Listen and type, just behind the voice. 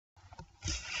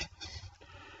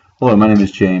Hello, my name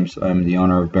is James. I'm the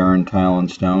owner of Barron Tile and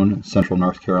Stone in Central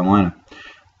North Carolina.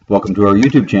 Welcome to our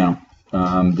YouTube channel.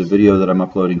 The video that I'm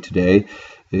uploading today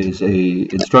is a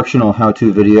instructional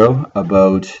how-to video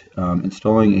about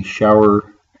installing a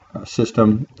shower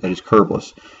system that is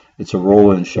curbless. It's a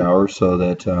roll-in shower so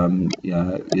that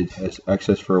it has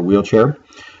access for a wheelchair.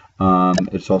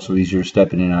 It's also easier to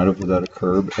step in and out of without a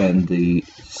curb, and the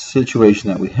situation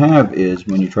that we have is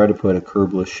when you try to put a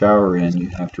curbless shower in, you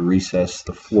have to recess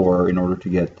the floor in order to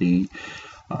get the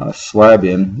slab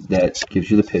in that gives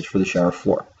you the pitch for the shower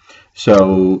floor.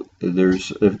 So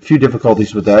there's a few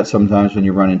difficulties with that. Sometimes when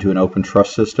you run into an open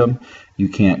truss system, you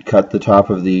can't cut the top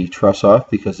of the truss off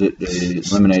because it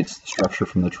eliminates the structure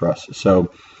from the truss.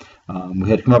 So we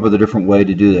had to come up with a different way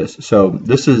to do this. So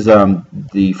this is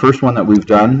the first one that we've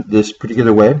done this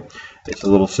particular way. It's a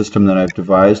little system that I've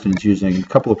devised, and it's using a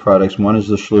couple of products. One is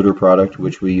the Schluter product,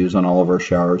 which we use on all of our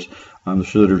showers. The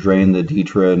Schluter Drain, the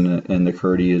Ditra, and the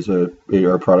Curdy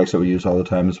are products that we use all the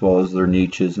time, as well as their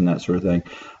niches and that sort of thing.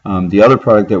 The other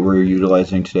product that we're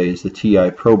utilizing today is the TI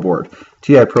Pro Board.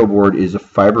 TI Pro Board is a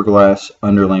fiberglass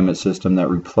underlayment system that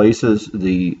replaces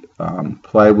the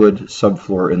plywood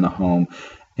subfloor in the home,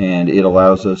 and it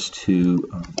allows us to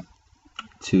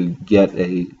get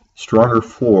a stronger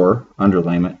floor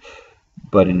underlayment,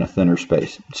 but in a thinner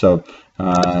space. So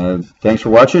thanks for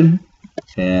watching,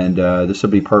 and this will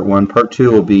be part one. Part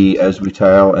two will be as we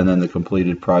tile, and then the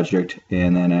completed project,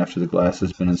 and then after the glass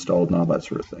has been installed and all that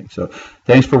sort of thing. So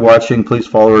thanks for watching. Please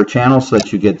follow our channel so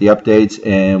that you get the updates,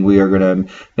 and we are going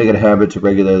to make it a habit to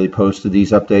regularly post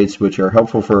these updates, which are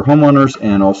helpful for homeowners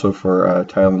and also for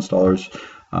tile installers.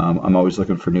 I'm always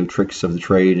looking for new tricks of the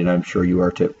trade, and I'm sure you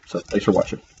are too. So thanks for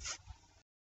watching.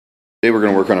 Today we're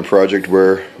going to work on a project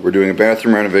where we're doing a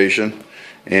bathroom renovation,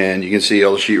 and you can see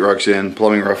all the sheetrock's in,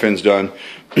 plumbing rough-in's done.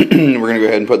 We're going to go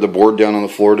ahead and put the board down on the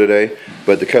floor today,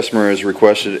 but the customer has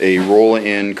requested a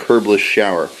roll-in curbless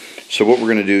shower. So what we're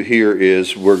going to do here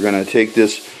is we're going to take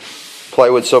this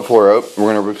plywood subfloor out,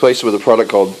 we're going to replace it with a product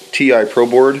called TI Pro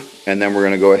Board, and then we're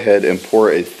going to go ahead and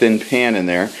pour a thin pan in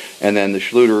there, and then the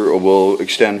Schluter will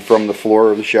extend from the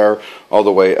floor of the shower all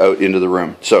the way out into the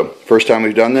room. So first time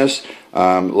we've done this,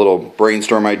 a little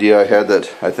brainstorm idea I had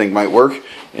that I think might work,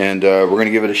 and we're going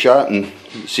to give it a shot and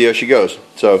see how she goes.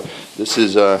 So this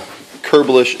is a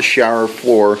curbless shower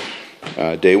floor,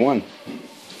 day one.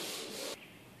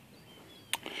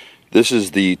 This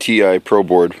is the TI Pro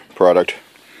Board product.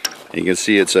 You can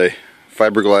see it's a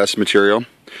fiberglass material,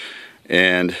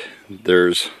 and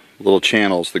there's little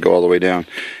channels that go all the way down,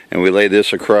 and we lay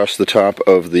this across the top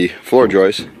of the floor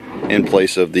joist in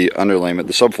place of the underlayment,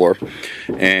 the subfloor,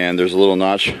 and there's a little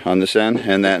notch on this end,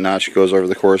 and that notch goes over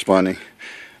the corresponding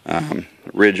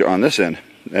ridge on this end.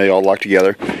 They all lock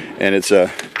together, and it's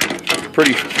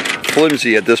pretty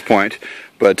flimsy at this point,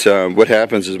 but what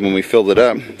happens is when we fill it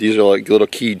up, these are like little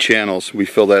keyed channels. We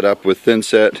fill that up with thin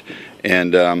set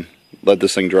and let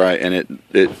this thing dry, and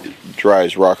it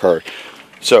dries rock hard.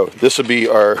 So this will be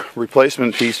our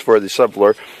replacement piece for the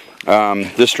subfloor.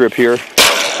 This strip here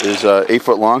is 8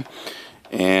 foot long,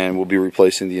 and we'll be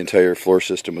replacing the entire floor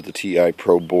system with the TI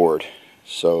Pro Board.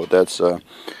 So that's the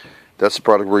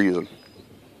product we're using.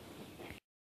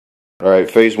 Alright,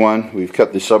 phase one, we've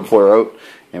cut the subfloor out,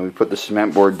 and we put the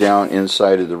cement board down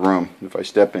inside of the room. If I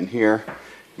step in here,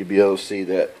 you'll be able to see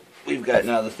that we've got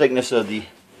now the thickness of the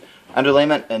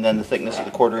underlayment, and then the thickness of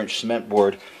the 1/4 inch cement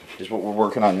board is what we're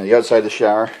working on. The outside of the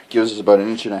shower gives us about 1.5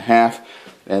 inches,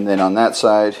 and then on that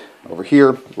side over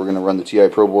here we're going to run the TI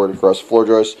Pro Board across the floor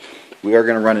joist. We are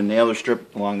going to run a nailer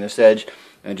strip along this edge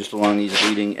and just along these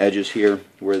leading edges here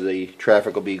where the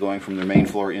traffic will be going from the main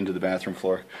floor into the bathroom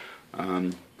floor,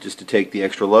 just to take the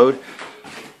extra load,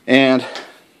 and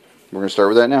we're going to start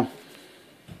with that now.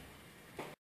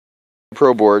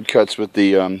 Pro Board cuts with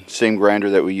the same grinder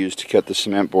that we use to cut the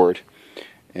cement board,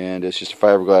 and it's just a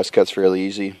fiberglass, cuts fairly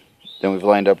easy. Then we've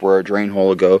lined up where our drain hole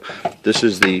will go. This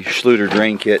is the Schluter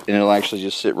drain kit, and it'll actually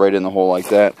just sit right in the hole like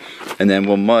that, and then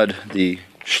we'll mud the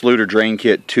Schluter drain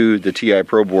kit to the TI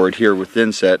Pro Board here with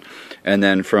thin set, and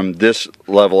then from this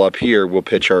level up here we'll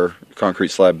pitch our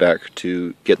concrete slab back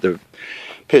to get the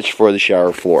pitch for the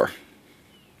shower floor.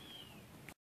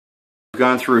 We've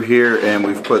gone through here and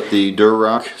we've put the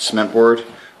Durarock cement board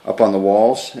up on the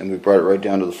walls, and we've brought it right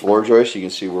down to the floor joist. You can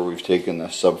see where we've taken the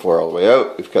subfloor all the way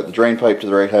out. We've cut the drain pipe to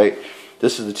the right height.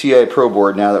 This is the TI Pro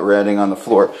Board now that we're adding on the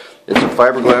floor. It's a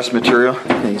fiberglass material,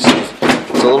 and you see it's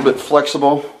a little bit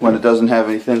flexible when it doesn't have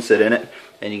any thin set in it,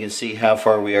 and you can see how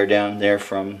far we are down there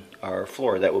from our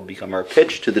floor. That will become our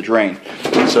pitch to the drain.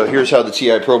 So here's how the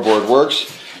TI Pro Board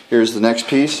works. Here's the next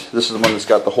piece. This is the one that's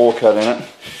got the hole cut in it.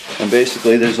 And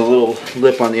basically there's a little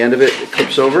lip on the end of it that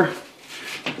clips over,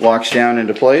 locks down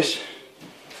into place.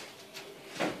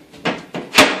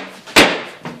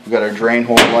 We've got our drain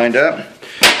hole lined up.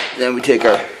 Then we take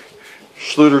our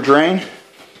Schluter drain,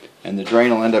 and the drain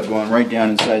will end up going right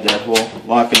down inside that hole,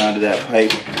 locking onto that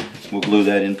pipe. We'll glue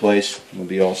that in place, we'll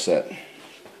be all set.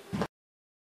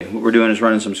 What we're doing is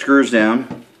running some screws down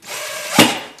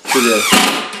to the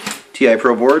TI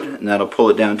Pro board, and that'll pull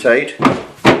it down tight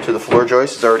to the floor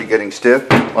joist. It's already getting stiff,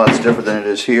 a lot stiffer than it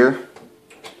is here.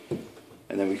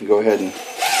 And then we can go ahead and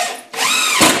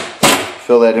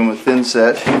fill that in with thin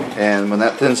set, and when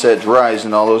that thin set dries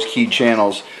in all those keyed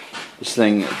channels, this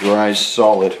thing dries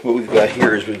solid. What we've got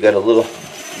here is we've got a little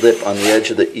lip on the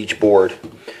edge of each board,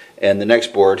 and the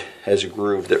next board has a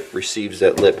groove that receives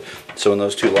that lip. So when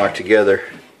those two lock together,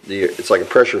 it's like a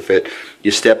pressure fit.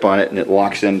 You step on it and it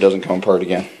locks in, doesn't come apart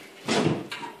again.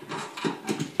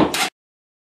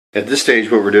 At this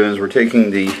stage what we're doing is we're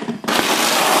taking the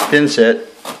thin set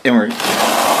and we're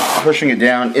pushing it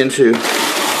down into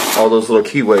all those little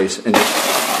keyways and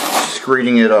just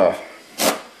screeding it off.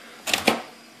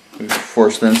 We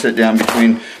force thin set down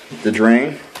between the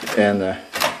drain and the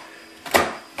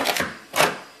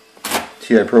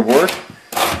TI Pro board.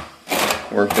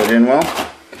 Work that in well.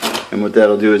 And what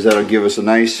that'll do is that'll give us a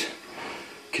nice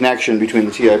connection between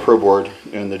the TI Pro board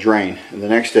and the drain. And the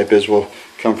next step is we'll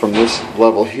come from this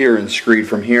level here and screed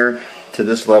from here to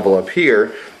this level up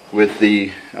here with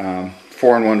the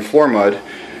 4-in-1 floor mud.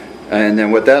 And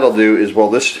then what that'll do is, while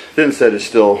this thin set is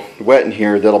still wet in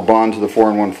here, that'll bond to the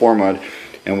 4-in-1 floor mud,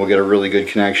 and we'll get a really good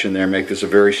connection there, make this a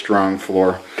very strong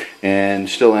floor, and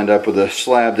still end up with a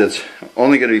slab that's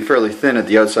only going to be fairly thin at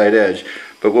the outside edge.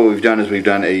 But what we've done is we've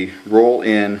done a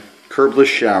roll-in curbless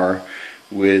shower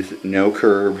with no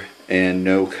curb and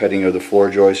no cutting of the floor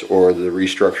joist or the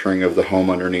restructuring of the home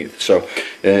underneath. So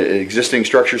existing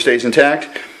structure stays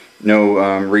intact,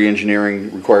 no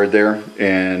re-engineering required there,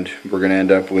 and we're going to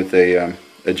end up with a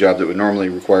job that would normally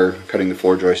require cutting the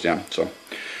floor joist down. So,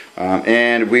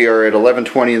 and we are at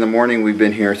 11:20 in the morning. We've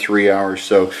been here 3 hours.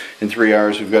 So in 3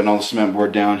 hours we've gotten all the cement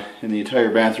board down in the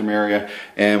entire bathroom area,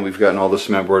 and we've gotten all the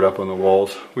cement board up on the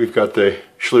walls. We've got the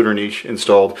Schluter niche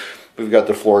installed. We've got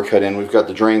the floor cut in. We've got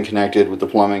the drain connected with the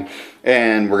plumbing,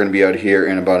 and we're going to be out of here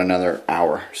in about another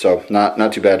hour. So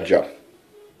not too bad a job.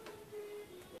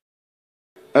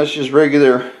 That's just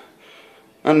regular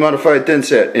unmodified thin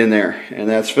set in there, and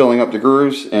that's filling up the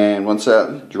grooves, and once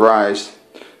that dries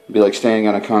it'll be like standing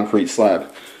on a concrete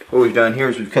slab. What we've done here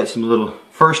is we've cut some little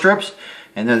fur strips,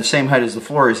 and they're the same height as the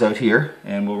floor is out here,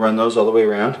 and we'll run those all the way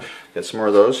around. Got some more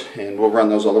of those, and we'll run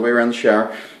those all the way around the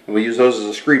shower, and we use those as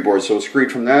a screed board. So we'll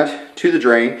screed from that to the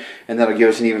drain, and that'll give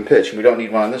us an even pitch. And we don't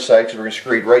need one on this side because we're going to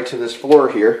screed right to this floor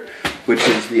here, which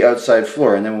is the outside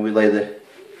floor. And then when we lay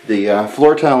the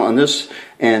floor tile on this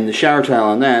and the shower tile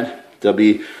on that, they'll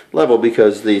be level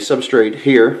because the substrate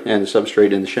here and the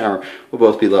substrate in the shower will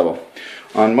both be level.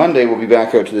 On Monday we'll be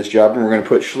back out to this job, and we're going to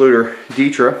put Schluter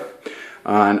Ditra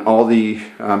on all the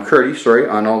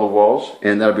on all the walls,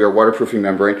 and that'll be our waterproofing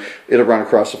membrane. It'll run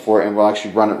across the floor, and we'll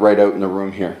actually run it right out in the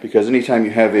room here, because anytime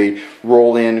you have a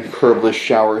roll-in curbless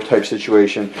shower type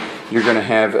situation, you're going to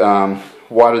have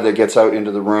water that gets out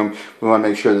into the room. We want to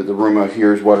make sure that the room out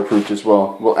here is waterproofed as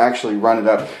well. We'll actually run it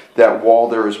up that wall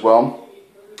there as well.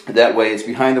 That way it's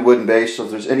behind the wooden base, so if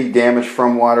there's any damage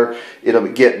from water, it'll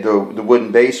get the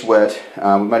wooden base wet.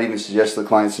 We might even suggest to the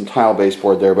client some tile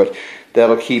baseboard there, but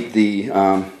that'll keep the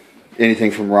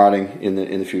anything from rotting in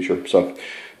the future. So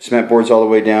cement boards all the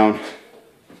way down,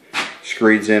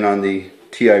 screeds in on the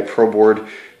TI Pro board,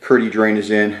 Curdy drain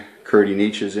is in, Curdy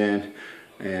niche is in,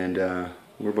 and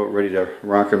we're about ready to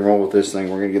rock and roll with this thing.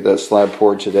 We're going to get that slab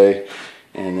poured today,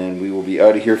 and then we will be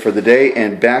out of here for the day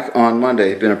and back on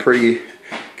Monday. It's been a pretty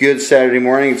good Saturday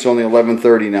morning. It's only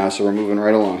 11:30 now, so we're moving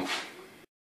right along.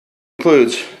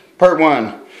 Concludes part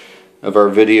 1 of our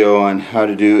video on how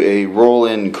to do a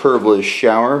roll-in curbless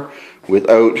shower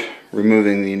without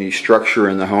removing any structure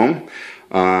in the home.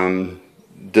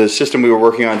 The system we were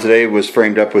working on today was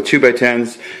framed up with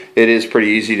 2x10s. It is pretty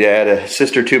easy to add a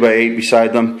sister 2x8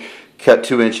 beside them, cut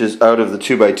 2 inches out of the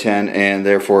 2x10, and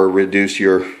therefore reduce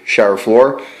your shower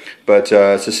floor. But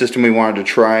it's a system we wanted to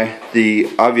try. The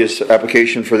obvious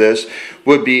application for this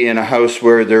would be in a house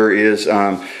where there is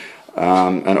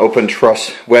an open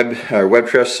truss web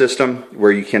truss system,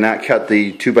 where you cannot cut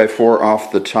the 2x4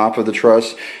 off the top of the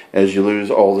truss, as you lose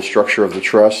all the structure of the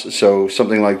truss. So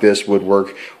something like this would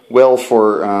work well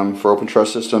for open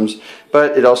truss systems,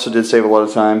 but it also did save a lot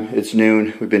of time. It's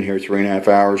noon. We've been here 3.5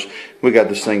 hours. We got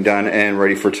this thing done and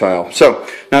ready for tile. So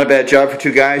not a bad job for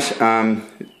 2 guys.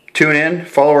 tune in,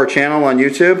 follow our channel on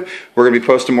YouTube. We're going to be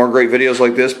posting more great videos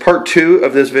like this. Part 2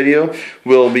 of this video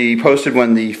will be posted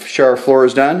when the shower floor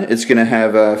is done. It's going to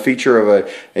have a feature of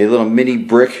a little mini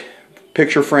brick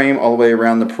picture frame all the way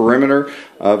around the perimeter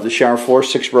of the shower floor,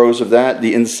 6 rows of that.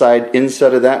 The inside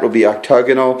of that will be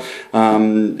octagonal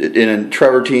in a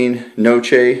travertine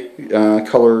noche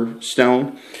color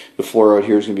stone. The floor out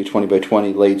here is going to be 20 by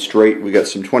 20 laid straight. We got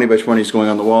some 20 by 20s going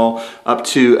on the wall up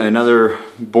to another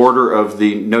border of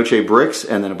the noche bricks,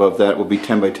 and then above that will be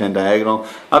 10 by 10 diagonal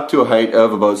up to a height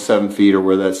of about 7 feet, or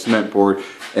where that cement board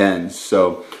ends.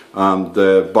 So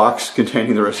the box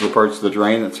containing the rest of the parts of the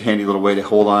drain, that's a handy little way to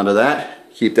hold on to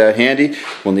that. Keep that handy.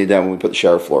 We'll need that when we put the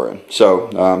shower floor in.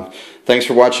 So thanks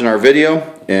for watching our video,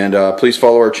 and please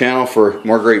follow our channel for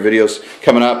more great videos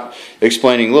coming up,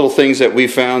 explaining little things that we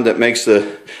found that makes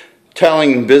the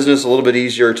tiling business a little bit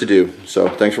easier to do. So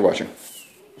thanks for watching.